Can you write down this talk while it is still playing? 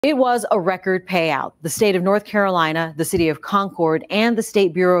It was a record payout. The state of North Carolina, the city of Concord, and the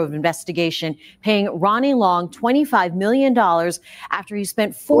State Bureau of Investigation paying Ronnie Long $25 million after he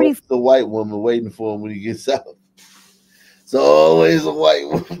spent 40. The white woman waiting for him when he gets out. It's always a white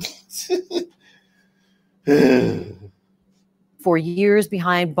woman. 4 years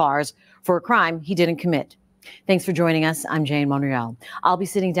behind bars for a crime he didn't commit. Thanks for joining us. I'm Jane Monreal. I'll be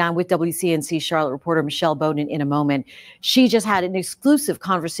sitting down with WCNC Charlotte reporter Michelle Bowden in a moment. She just had an exclusive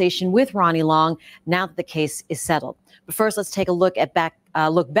conversation with Ronnie Long now that the case is settled. But first, let's take a look back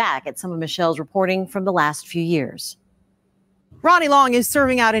at some of Michelle's reporting from the last few years. Ronnie Long is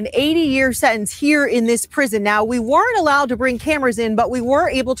serving out an 80-year sentence here in this prison. Now, we weren't allowed to bring cameras in, but we were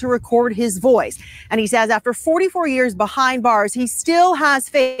able to record his voice. And he says after 44 years behind bars, he still has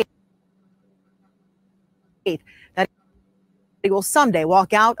faith that he will someday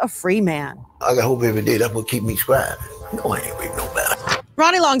walk out a free man. I hope every day that's what keep me scribing. No, I ain't reading no better.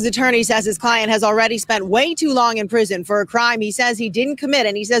 Ronnie Long's attorney says his client has already spent way too long in prison for a crime he says he didn't commit.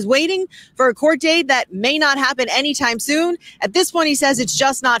 And he says waiting for a court date that may not happen anytime soon. At this point, he says it's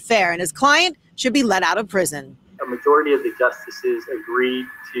just not fair and his client should be let out of prison. A majority of the justices agreed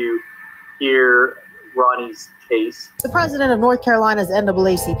to hear Ronnie's case. The president of North Carolina's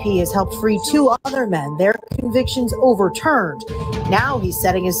NAACP has helped free 2 other men, their convictions overturned. Now he's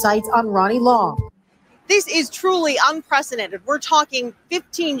setting his sights on Ronnie Long. This is truly unprecedented. We're talking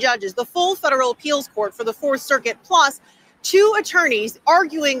 15 judges, the full federal appeals court for the 4th Circuit, plus 2 attorneys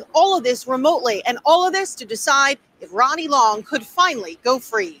arguing all of this remotely, and all of this to decide if Ronnie Long could finally go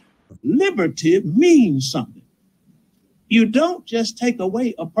free. Liberty means something. You don't just take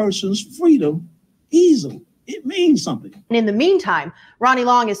away a person's freedom easily. It means something. And in the meantime, Ronnie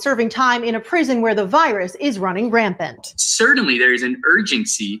Long is serving time in a prison where the virus is running rampant. Certainly, there is an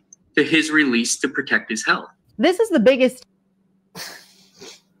urgency to his release to protect his health. This is the biggest.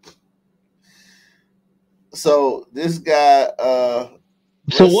 So this guy.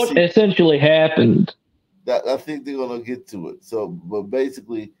 So what essentially happened? I think they're gonna get to it. So, but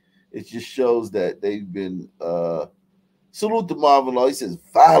basically, it just shows that they've been. Salute to Marvin Law. He says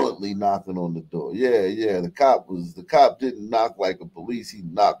violently knocking on the door. Yeah. The cop didn't knock like a police. He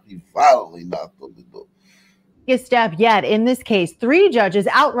violently knocked on the door. Biggest step yet in this case. 3 judges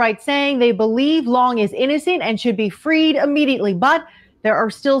outright saying they believe Long is innocent and should be freed immediately. But there are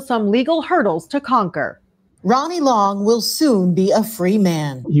still some legal hurdles to conquer. Ronnie Long will soon be a free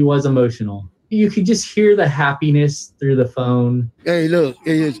man. He was emotional. You could just hear the happiness through the phone. Hey, look,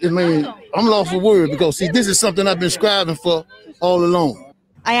 I'm lost for words because, see, this is something I've been striving for all along.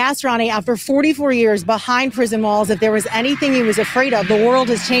 I asked Ronnie after 44 years behind prison walls if there was anything he was afraid of. The world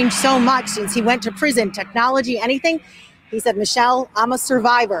has changed so much since he went to prison. Technology, anything? He said, Michelle, I'm a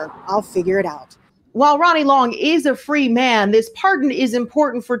survivor. I'll figure it out. While Ronnie Long is a free man, this pardon is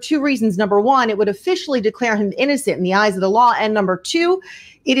important for 2 reasons. Number 1, it would officially declare him innocent in the eyes of the law. And number 2,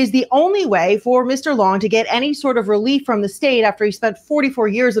 it is the only way for Mr. Long to get any sort of relief from the state after he spent 44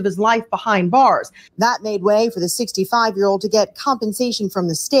 years of his life behind bars. That made way for the 65-year-old to get compensation from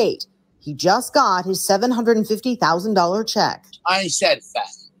the state. He just got his $750,000 check. I ain't satisfied.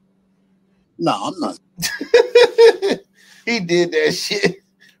 No, I'm not. He did that shit.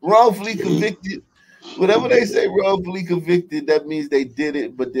 Wrongfully convicted. Whatever they say wrongfully convicted, that means they did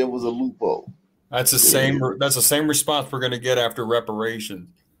it, but there was a loophole. That's the same response we're going to get after reparations.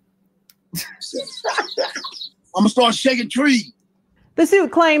 I'm going to start shaking trees. The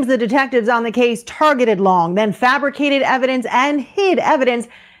suit claims the detectives on the case targeted Long, then fabricated evidence and hid evidence.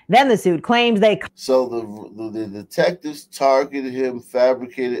 Then the suit claims they... So the detectives targeted him,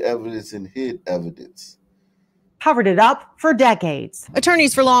 fabricated evidence, and hid evidence. Covered it up for decades.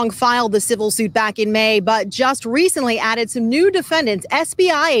 Attorneys for Long filed the civil suit back in May, but just recently added some new defendants,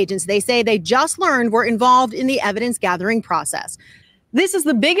 SBI agents they say they just learned were involved in the evidence gathering process. This is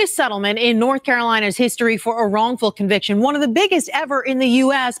the biggest settlement in North Carolina's history for a wrongful conviction, one of the biggest ever in the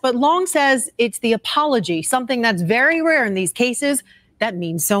U.S., but Long says it's the apology, something that's very rare in these cases that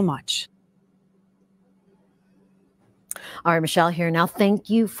means so much. All right, Michelle here now. Thank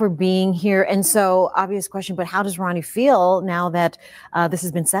you for being here. And so, obvious question, but how does Ronnie feel now that this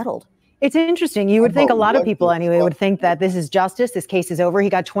has been settled? It's interesting. You would think a lot of people anyway would think that this is justice. This case is over. He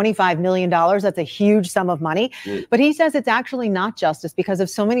got $25 million. That's a huge sum of money. Yeah. But he says it's actually not justice because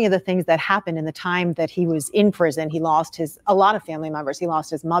of so many of the things that happened in the time that he was in prison. He lost a lot of family members. He lost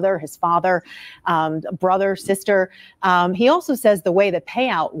his mother, his father, brother, sister. He also says the way the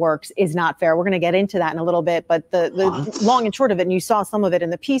payout works is not fair. We're going to get into that in a little bit. But the long and short of it, and you saw some of it in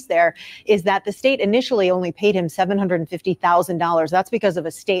the piece there, is that the state initially only paid him $750,000. That's because of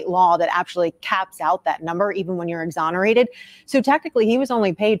a state law that actually caps out that number even when you're exonerated. So technically, he was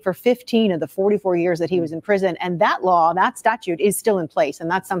only paid for 15 of the 44 years that he was in prison. And that law, that statute is still in place. And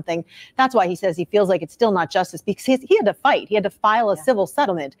that's why he says he feels like it's still not justice, because he had to fight. He had to file a civil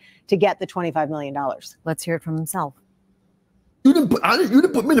settlement to get the $25 million. Let's hear it from himself. You didn't put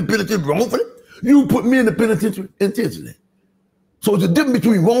me in the penitentiary wrongfully. You put me in the penitentiary intentionally. So it's a difference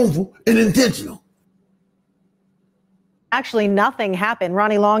between wrongful and intentional. Actually, nothing happened.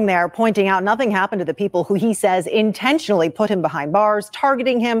 Ronnie Long there pointing out nothing happened to the people who he says intentionally put him behind bars,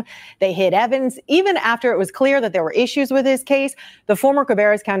 targeting him. They hit Evans. Even after it was clear that there were issues with his case, the former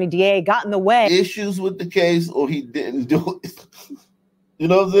Cabarrus County DA got in the way. Issues with the case, or he didn't do it. You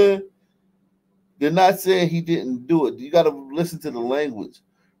know what I'm saying? They're not saying he didn't do it. You got to listen to the language.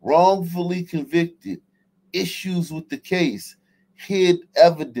 Wrongfully convicted, issues with the case, hid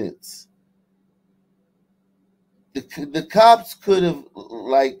evidence. The cops could have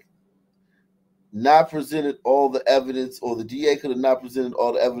not presented all the evidence, or the DA could have not presented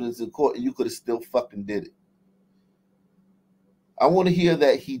all the evidence in court, and you could have still fucking did it. I want to hear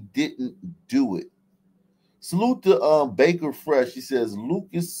that he didn't do it. Salute to Baker Fresh. He says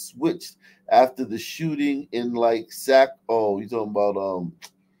Lucas switched after the shooting in Oh, you talking about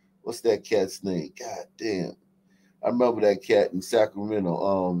what's that cat's name? God damn, I remember that cat in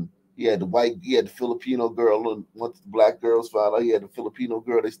Sacramento. He had the Filipino girl, and once the black girls found out he had the Filipino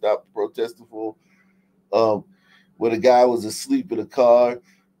girl, they stopped protesting for where the guy was asleep in a car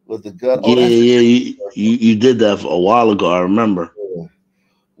with the gun. You did that for a while ago, I remember.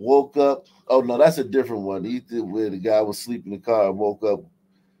 Woke up. Oh no, that's a different one. He did where the guy was sleeping in the car and woke up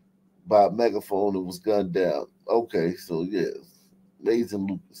by a megaphone and was gunned down. Okay, so yeah, amazing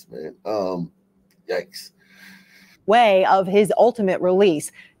Lucas, man. Yikes. Way of his ultimate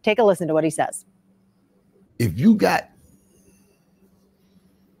release. Take a listen to what he says. If you got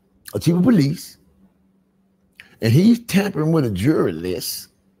a chief of police and he's tampering with a jury list,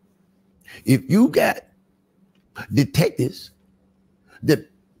 if you got detectives that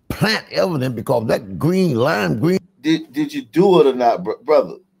plant evidence because that lime green. Did you do it or not,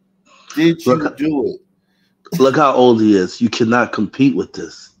 brother? Did you do it? Look how old he is. You cannot compete with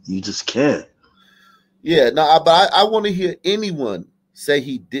this. You just can't. Yeah, no, but I want to hear anyone say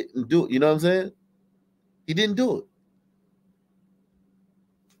he didn't do it. You know what I'm saying? He didn't do it.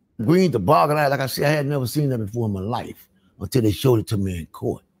 Green toboggan, like I said, I had never seen that before in my life until they showed it to me in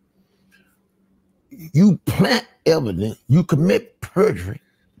court. You plant evidence, you commit perjury,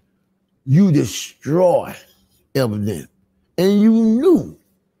 you destroy evidence. And you knew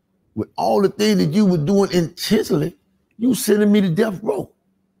with all the things that you were doing intentionally, you sending me to death row.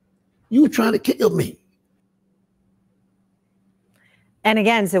 You were trying to kill me. And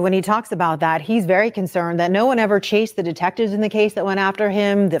again, so when he talks about that, he's very concerned that no one ever chased the detectives in the case that went after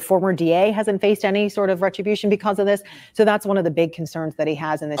him. The former DA hasn't faced any sort of retribution because of this. So that's one of the big concerns that he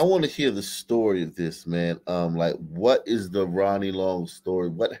has in this. I want to hear the story of this, man. What is the Ronnie Long story?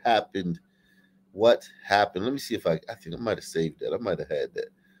 What happened? What happened? Let me see if I think I might have saved that. I might have had that.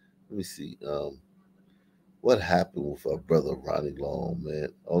 Let me see. What happened with our brother Ronnie Long, man?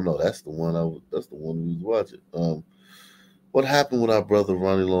 Oh no, that's the one that's the one we was watching. What happened with our brother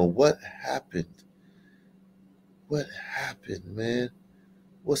Ronnie Long? What happened? What happened, man?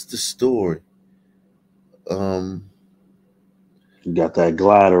 What's the story? You got that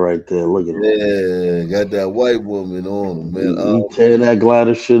glider right there. Look at it. Yeah, got that white woman on him, man. You tearing that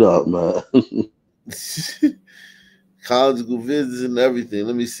glider shit up, man. Conjugal visits and everything.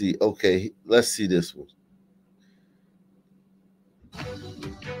 Let me see. Okay, let's see this one.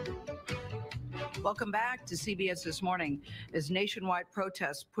 Welcome back to CBS This Morning. As nationwide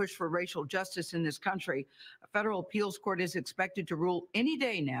protests push for racial justice in this country, a federal appeals court is expected to rule any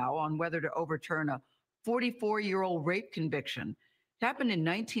day now on whether to overturn a 44-year-old rape conviction. It happened in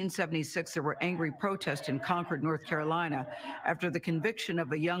 1976. There were angry protests in Concord, North Carolina, after the conviction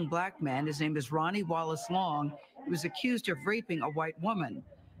of a young black man. His name is Ronnie Wallace Long. He was accused of raping a white woman.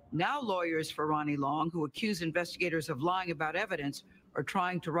 Now lawyers for Ronnie Long, who accuse investigators of lying about evidence, are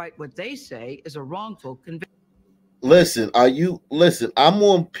trying to write what they say is a wrongful conviction. Listen, I'm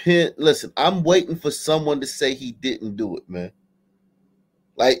on pin. Listen, I'm waiting for someone to say he didn't do it, man.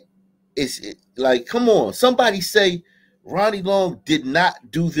 Come on. Somebody say Ronnie Long did not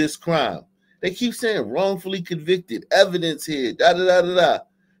do this crime. They keep saying wrongfully convicted, evidence here, da-da-da-da-da.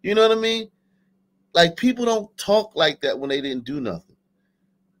 You know what I mean? People don't talk like that when they didn't do nothing.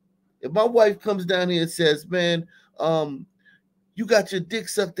 If my wife comes down here and says, man, you got your dick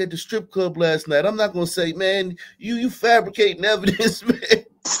sucked at the strip club last night, I'm not going to say, man, you fabricating evidence, man.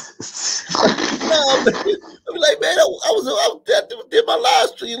 No, man. I'm Hey man, I did my live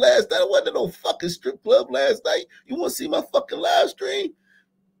stream last night. I wasn't at no fucking strip club last night. You want to see my fucking live stream?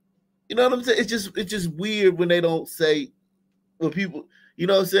 You know what I'm saying? It's just weird when they don't say, when people, you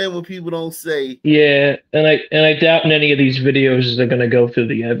know what I'm saying, when people don't say. Yeah, and I doubt in any of these videos they're gonna go through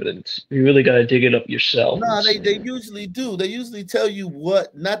the evidence. You really gotta dig it up yourself. No, they usually do. They usually tell you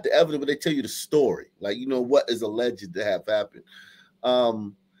what, not the evidence, but they tell you the story. Like, you know, what is alleged to have happened.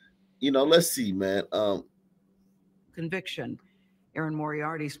 You know, let's see, man. Conviction. Aaron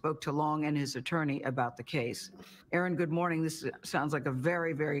Moriarty spoke to Long and his attorney about the case. Aaron, good morning. This sounds like a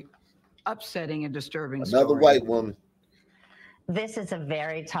very, very upsetting and disturbing story. Another white woman. This is a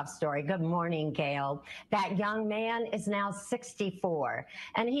very tough story. Good morning, Gail. That young man is now 64,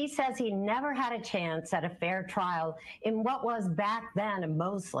 and he says he never had a chance at a fair trial in what was back then a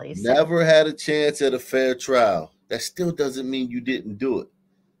mostly never had a chance at a fair trial. That still doesn't mean you didn't do it.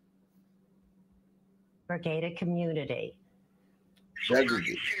 Segregated community.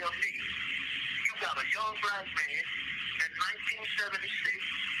 Segregated. You got a young black man in 1976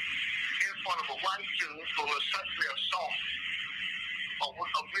 in front of a white Jew for a sexual assault.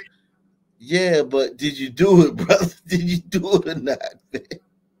 Yeah, but did you do it, brother? Did you do it or not, man?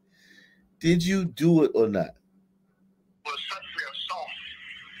 Did you do it or not? For sexual assault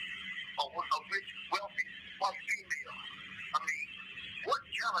of a rich, wealthy white female. I mean, what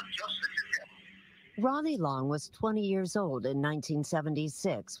kind of justice is that? Ronnie Long was 20 years old in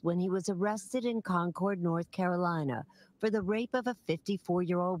 1976 when he was arrested in Concord, North Carolina, for the rape of a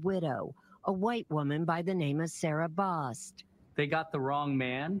 54-year-old widow, a white woman by the name of Sarah Bost. They got the wrong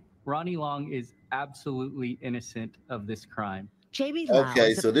man. Ronnie Long is absolutely innocent of this crime.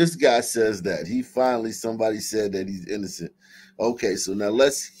 Okay, so this guy says that. Somebody said that he's innocent. Okay, so now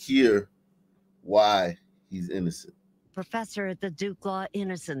let's hear why he's innocent. Professor at the Duke Law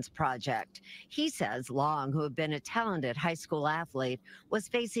Innocence Project. He says Long, who had been a talented high school athlete, was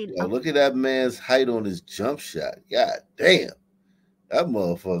facing... Look at that man's height on his jump shot. God damn. That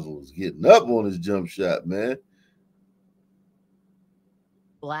motherfucker was getting up on his jump shot, man.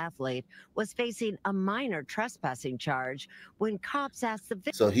 Athlete was facing a minor trespassing charge when cops asked the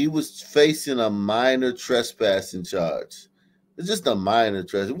victim. So he was facing a minor trespassing charge. It's just a minor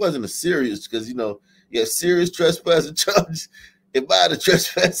trespass. It wasn't a serious, because, you know, you have serious trespassing charges and minor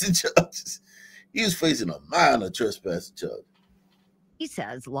trespassing charges. He was facing a minor trespassing charge. He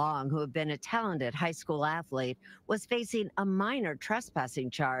says Long, who had been a talented high school athlete, was facing a minor trespassing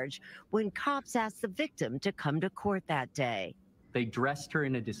charge when cops asked the victim to come to court that day. They dressed her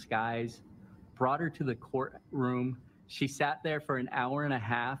in a disguise, brought her to the courtroom. She sat there for an hour and a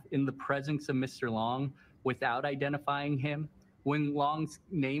half in the presence of Mr. Long without identifying him. When Long's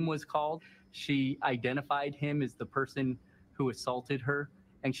name was called, she identified him as the person who assaulted her.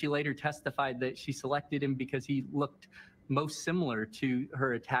 And she later testified that she selected him because he looked most similar to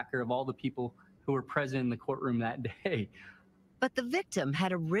her attacker of all the people who were present in the courtroom that day. But the victim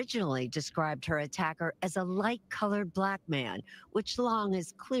had originally described her attacker as a light-colored black man, which Long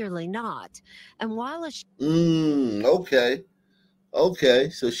is clearly not. And while okay.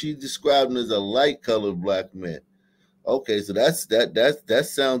 So she described him as a light-colored black man. Okay, so that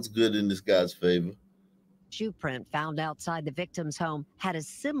sounds good in this guy's favor. Shoe print found outside the victim's home had a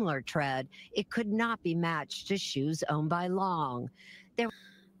similar tread. It could not be matched to shoes owned by Long.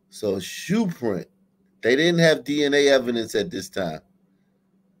 So shoe print. They didn't have DNA evidence at this time.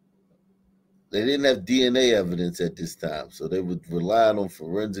 They didn't have DNA evidence at this time, so they would rely on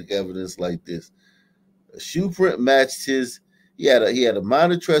forensic evidence like this. A shoe print matched his. He had a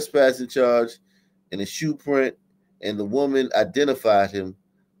minor trespassing charge and a shoe print, and the woman identified him,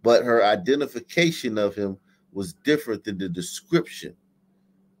 but her identification of him was different than the description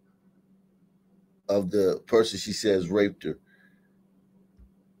of the person she says raped her.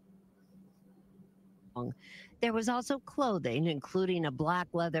 There was also clothing, including a black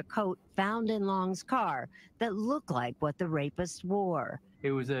leather coat, found in Long's car that looked like what the rapist wore.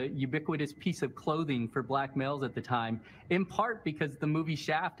 It was a ubiquitous piece of clothing for black males at the time, in part because the movie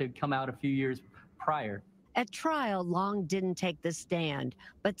Shaft had come out a few years prior. At trial, Long didn't take the stand,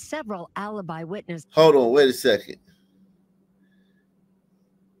 but several alibi witnesses... Hold on, wait a second.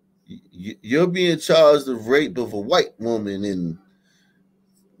 You're being charged of rape of a white woman in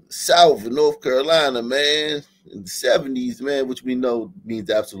South in North Carolina, man, in the 70s, man, which we know means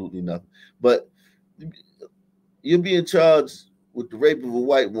absolutely nothing. But you're being charged with the rape of a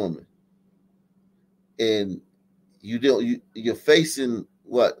white woman, and you're facing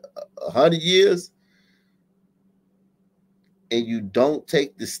what, 100 years, and you don't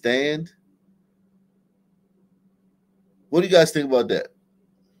take the stand. What do you guys think about that?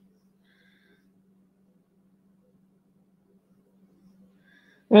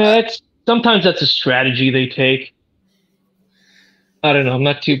 Sometimes that's a strategy they take. I don't know. I'm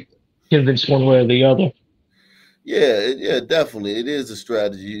not too convinced one way or the other. Yeah, definitely. It is a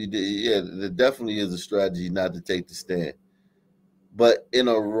strategy. Yeah, it definitely is a strategy not to take the stand. But in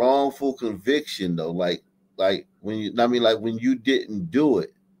a wrongful conviction, though, like when you didn't do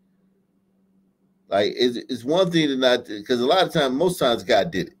it, like it's one thing to not, because a lot of times, most times,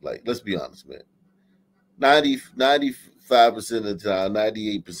 God did it. Like, let's be honest, man. 95% of the time,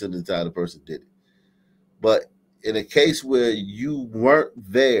 98% of the time, the person did it. But in a case where you weren't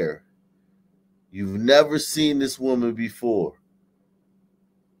there, you've never seen this woman before,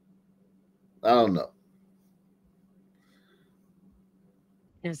 I don't know.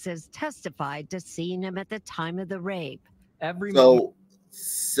 Witnesses testified to seeing him at the time of the rape.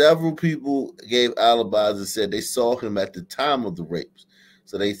 Several people gave alibis and said they saw him at the time of the rapes.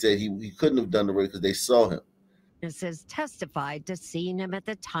 So they said he couldn't have done the rape because they saw him. Witnesses testified to seeing him at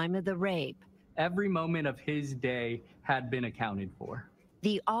the time of the rape. Every moment of his day had been accounted for.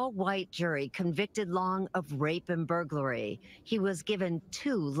 The all-white jury convicted Long of rape and burglary. He was given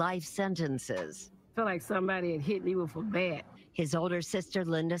 2 life sentences. I feel like somebody had hit me with a bat. His older sister,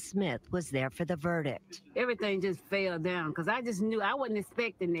 Linda Smith, was there for the verdict. Everything just fell down because I just knew I wasn't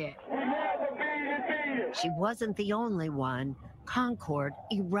expecting that. She wasn't the only one. Concord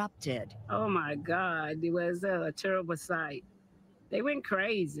erupted. Oh my God, it was a terrible sight. They went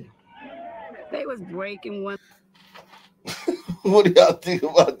crazy. They was breaking one. What do y'all think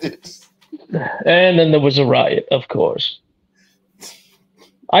about this? And then there was a riot, of course.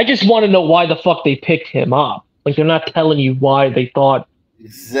 I just want to know why the fuck they picked him up. Like, they're not telling you why they thought.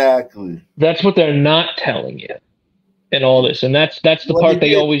 Exactly. That's what they're not telling you in all this. And that's the part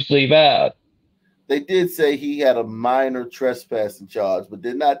they always leave out. They did say he had a minor trespassing charge, but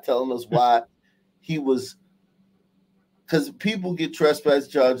they're not telling us why he was. Because people get trespassing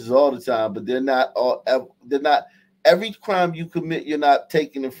charges all the time, but they're not every crime you commit, you're not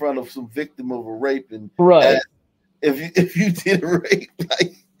taken in front of some victim of a rape. And right. If you did a rape,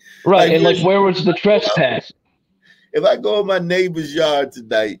 where was the trespass? If I go in my neighbor's yard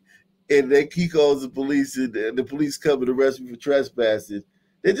tonight and then he calls the police and the police come and arrest me for trespassing,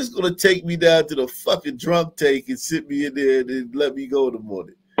 they're just gonna take me down to the fucking drunk tank and sit me in there and let me go in the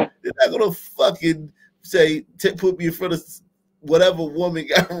morning. They're not gonna fucking say put me in front of whatever woman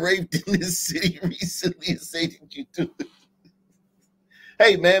got raped in this city recently and say that you do it.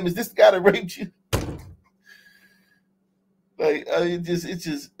 Hey, ma'am, is this the guy that raped you? Like,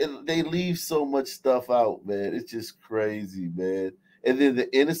 they leave so much stuff out, man. It's just crazy, man. And then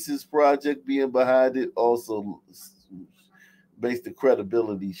the Innocence Project being behind it also makes the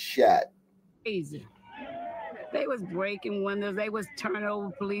credibility shot. Crazy. They was breaking windows. They was turning over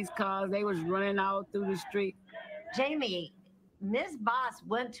police cars. They was running out through the street. Jamie, Ms. Boss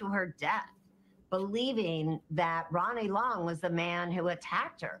went to her death believing that Ronnie Long was the man who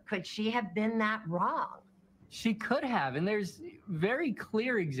attacked her. Could she have been that wrong? She could have, and there's very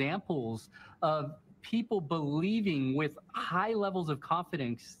clear examples of people believing with high levels of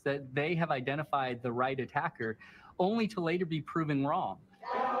confidence that they have identified the right attacker, only to later be proven wrong.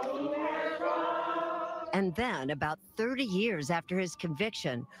 And then, about 30 years after his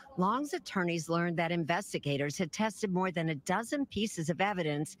conviction, Long's attorneys learned that investigators had tested more than a dozen pieces of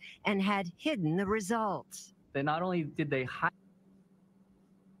evidence and had hidden the results. They not only did they hide.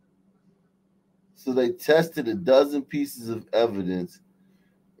 So they tested a dozen pieces of evidence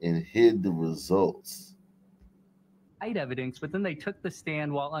and hid the results. Evidence, but then they took the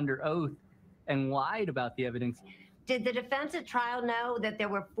stand while under oath and lied about the evidence. Did the defense at trial know that there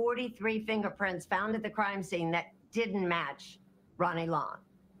were 43 fingerprints found at the crime scene that didn't match Ronnie Long?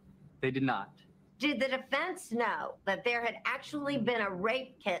 They did not. Did the defense know that there had actually been a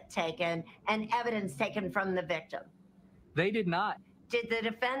rape kit taken and evidence taken from the victim? They did not. Did the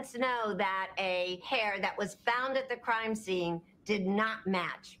defense know that a hair that was found at the crime scene did not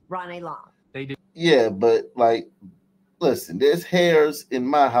match Ronnie Long? They did. Yeah, but like, listen, there's hairs in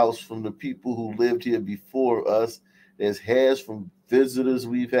my house from the people who lived here before us. There's hairs from visitors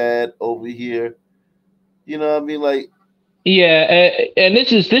we've had over here. You know what I mean? Like, yeah, and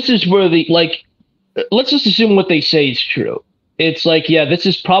this is where let's just assume what they say is true. It's like, yeah, this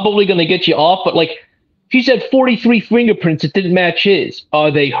is probably going to get you off, but like, she said 43 fingerprints that didn't match his.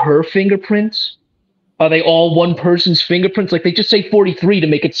 Are they her fingerprints? Are they all one person's fingerprints? Like, they just say 43 to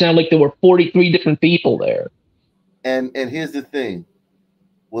make it sound like there were 43 different people there. And here's the thing.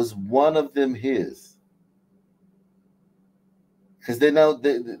 Was one of them his? Because they know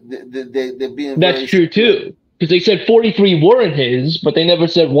they're being. That's true too. Because they said 43 weren't his, but they never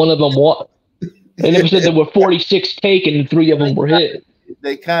said one of them was. They never said there were 46 taken and 3 of them were his.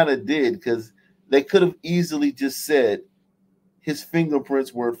 They kind of did, because they could have easily just said his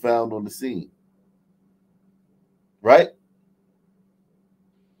fingerprints weren't found on the scene. Right?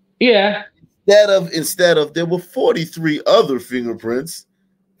 Yeah. Instead of there were 43 other fingerprints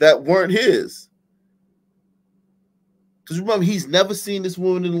that weren't his. Because remember, he's never seen this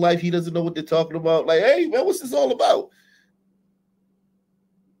woman in life. He doesn't know what they're talking about. Like, hey, man, what's this all about?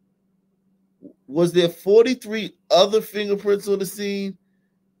 Was there 43 other fingerprints on the scene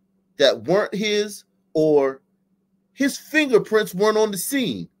that weren't his, or his fingerprints weren't on the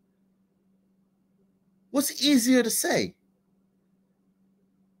scene? What's easier to say?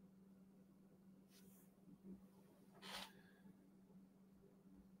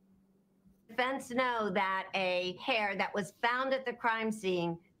 Defense know that a hair that was found at the crime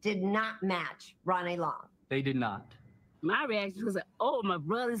scene did not match Ronnie Long. They did not. My reaction was, oh, my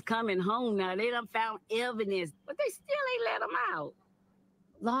brother's coming home now. They done found evidence, but they still ain't let him out.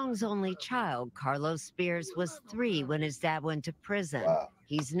 Long's only child, Carlos Spears, was 3 when his dad went to prison. Wow.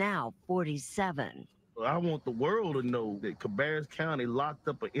 He's now 47. I want the world to know that Cabarrus County locked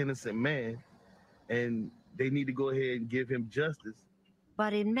up an innocent man, and they need to go ahead and give him justice.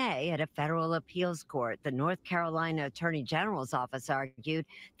 But in May, at a federal appeals court, the North Carolina Attorney General's office argued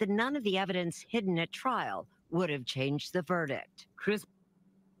that none of the evidence hidden at trial would have changed the verdict.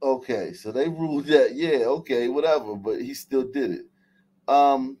 Okay, so they ruled that, yeah, okay, whatever, but he still did it.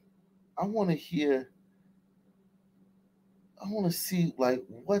 I want to see, like,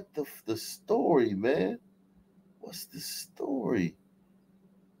 what the story, man. What's the story?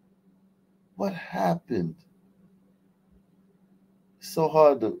 What happened? It's so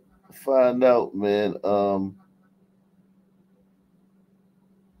hard to find out, man.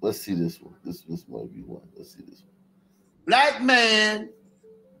 Let's see this one. This might be one. Let's see this one. Black man,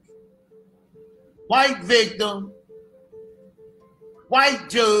 white victim, white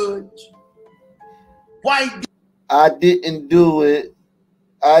judge, white. I didn't do it.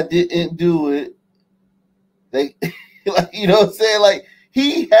 I didn't do it. They, like, you know what I'm saying? Like,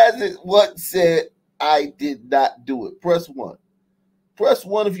 he hasn't once said, I did not do it. Press 1. Press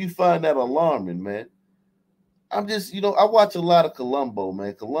 1 if you find that alarming, man. I'm just, I watch a lot of Columbo,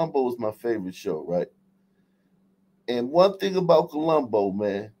 man. Columbo is my favorite show, right? And one thing about Columbo,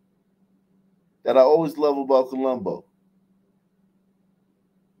 man, that I always love about Columbo,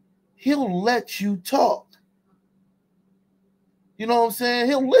 he'll let you talk. You know what I'm saying?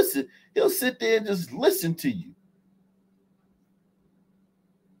 He'll listen. He'll sit there and just listen to you.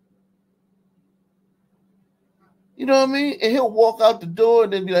 You know what I mean? And he'll walk out the door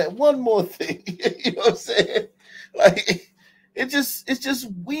and then be like, one more thing. You know what I'm saying? Like, it's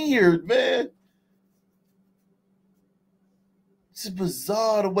just weird, man. It's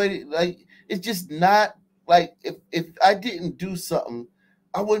bizarre the way, like, it's just not, like, if I didn't do something,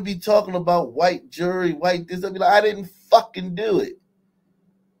 I wouldn't be talking about white jury, white this. I'd be like, I didn't fucking do it.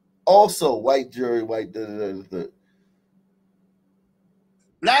 Also, white jury, white da.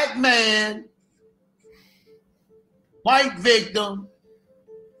 Black man, white victim,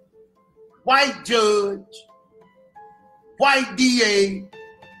 white judge, white DA,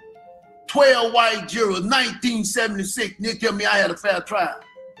 12 white jurors, 1976. Nigga tell me I had a fair trial.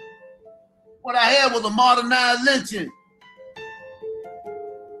 What I had was a modernized lynching.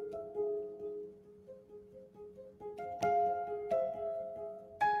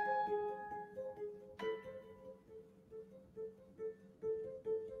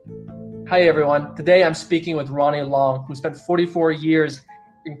 Hi, everyone. Today I'm speaking with Ronnie Long, who spent 44 years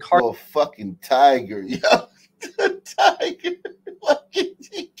incarcerated. Oh, fucking tiger. Yo, tiger.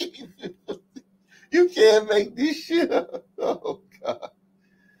 You can't make this shit up. Oh, God.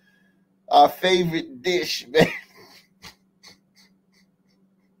 Our favorite dish, man.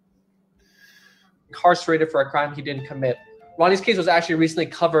 Incarcerated for a crime he didn't commit. Ronnie's case was actually recently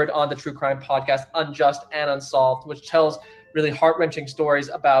covered on the true crime podcast, Unjust and Unsolved, which tells really heart-wrenching stories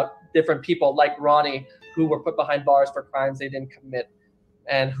about different people like Ronnie who were put behind bars for crimes they didn't commit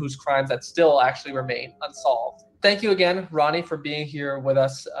and whose crimes that still actually remain unsolved. Thank you again, Ronnie, for being here with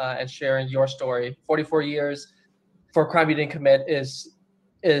us and sharing your story. 44 years for a crime you didn't commit is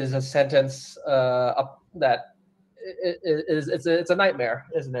a sentence that it's a nightmare,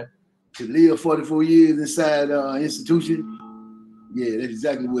 isn't it? To live 44 years inside an institution, yeah, that's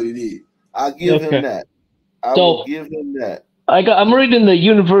exactly what it is. I'll give him that. I will give him that. I'm reading the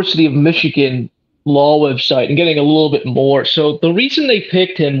University of Michigan law website and getting a little bit more. So the reason they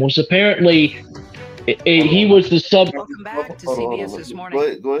picked him was apparently he was the Welcome back to CBS This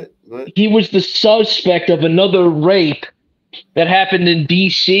Morning. Go ahead. He was the suspect of another rape that happened in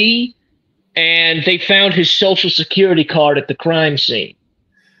D.C., and they found his social security card at the crime scene.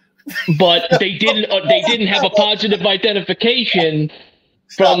 but they didn't have a positive identification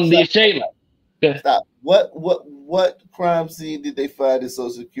from the assailant. Stop. What crime scene did they find in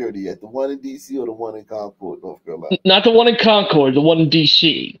Social Security at? The one in DC or the one in Concord, North Carolina? Not the one in Concord, the one in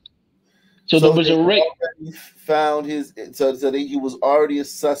DC. So there was a rape. Found his. He was already a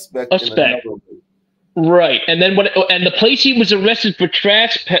suspect. In another rape. Right, and then and the place he was arrested for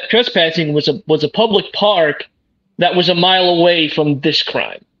trespassing was a public park that was a mile away from this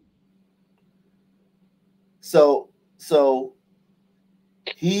crime. So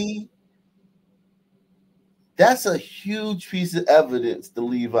that's a huge piece of evidence to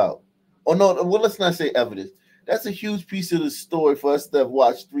leave out. Oh no, well, let's not say evidence. That's a huge piece of the story for us to have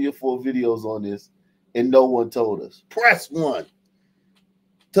watched 3 or 4 videos on this and no one told us. Press 1.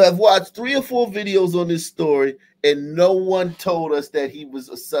 To have watched 3 or 4 videos on this story and no one told us that he was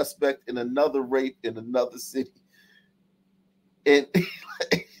a suspect in another rape in another city. And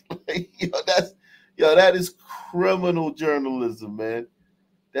that is criminal journalism, man.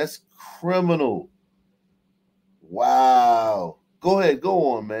 That's criminal. Wow. Go ahead.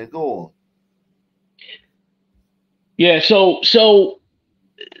 Go on, man. Go on. Yeah, so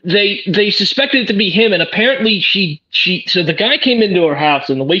they suspected it to be him, and apparently so the guy came into her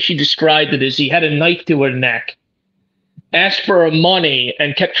house, and the way she described it is he had a knife to her neck, asked for her money,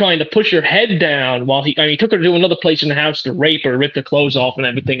 and kept trying to push her head down while he took her to another place in the house to rape her, rip her clothes off and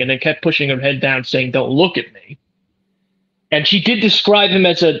everything, and then kept pushing her head down, saying, "Don't look at me." And she did describe him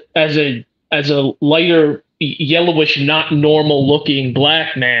as a lighter, yellowish, not normal looking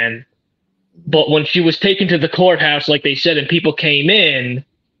black man. But when she was taken to the courthouse, like they said, and people came in,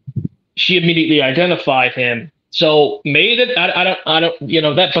 she immediately identified him. So maybe I don't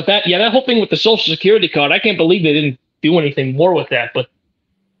that whole thing with the Social Security card, I can't believe they didn't do anything more with that. But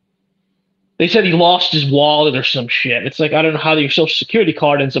they said he lost his wallet or some shit. It's like, I don't know how your Social Security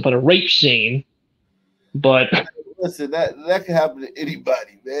card ends up at a rape scene, but listen, that can happen to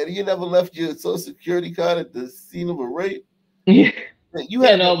anybody, man. You never left your Social Security card at the scene of a rape. Yeah, you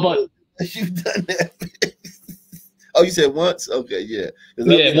have you've done that. Oh, you said once? Okay, yeah.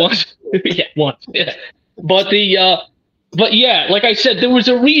 Yeah, once. Yeah, once. Yeah. But yeah, like I said, there was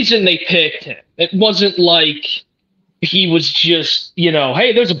a reason they picked him. It wasn't like he was just,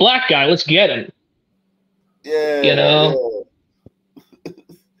 hey, there's a black guy, let's get him. Yeah. Yeah.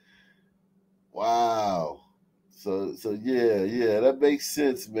 Wow. So yeah, that makes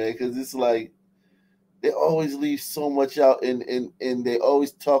sense, man, because it's like they always leave so much out and they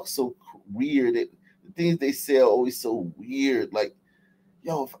always talk so weird. The things they say are always so weird. Like,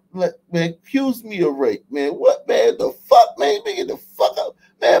 yo, man, accuse me of rape, man. What, man? The fuck, man? Get the fuck up,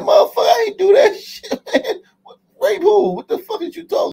 man, motherfucker. I ain't do that shit, man. Rape who? What the fuck is you talking